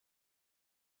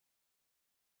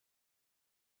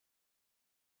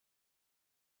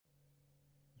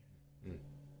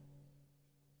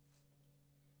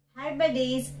Hi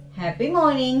buddies, happy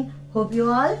morning. Hope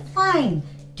you all fine.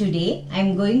 Today I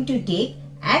am going to take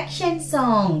action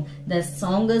song. The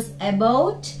song is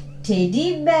about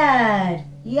teddy bear.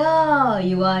 Yeah,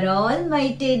 you are all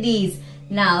my teddies.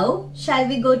 Now shall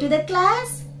we go to the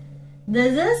class?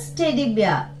 This is teddy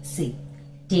bear. See,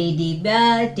 teddy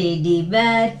bear,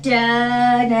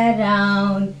 turn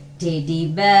around. Teddy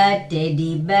bear,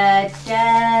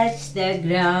 touch the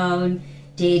ground.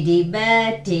 Teddy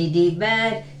bear,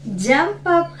 jump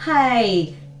up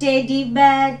high. Teddy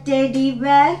bear,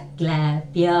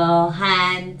 clap your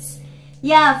hands.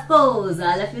 Yeah, of course,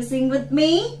 all of you sing with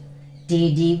me.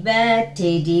 Teddy bear,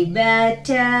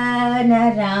 turn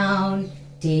around.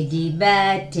 Teddy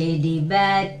bear,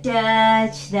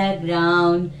 touch the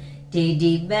ground.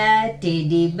 Teddy bear,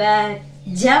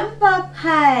 jump up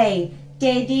high.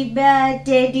 Teddy bear,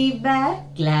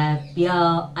 clap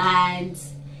your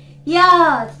hands.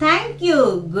 Yeah, thank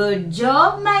you. Good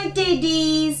job, my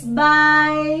teddies.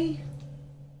 Bye.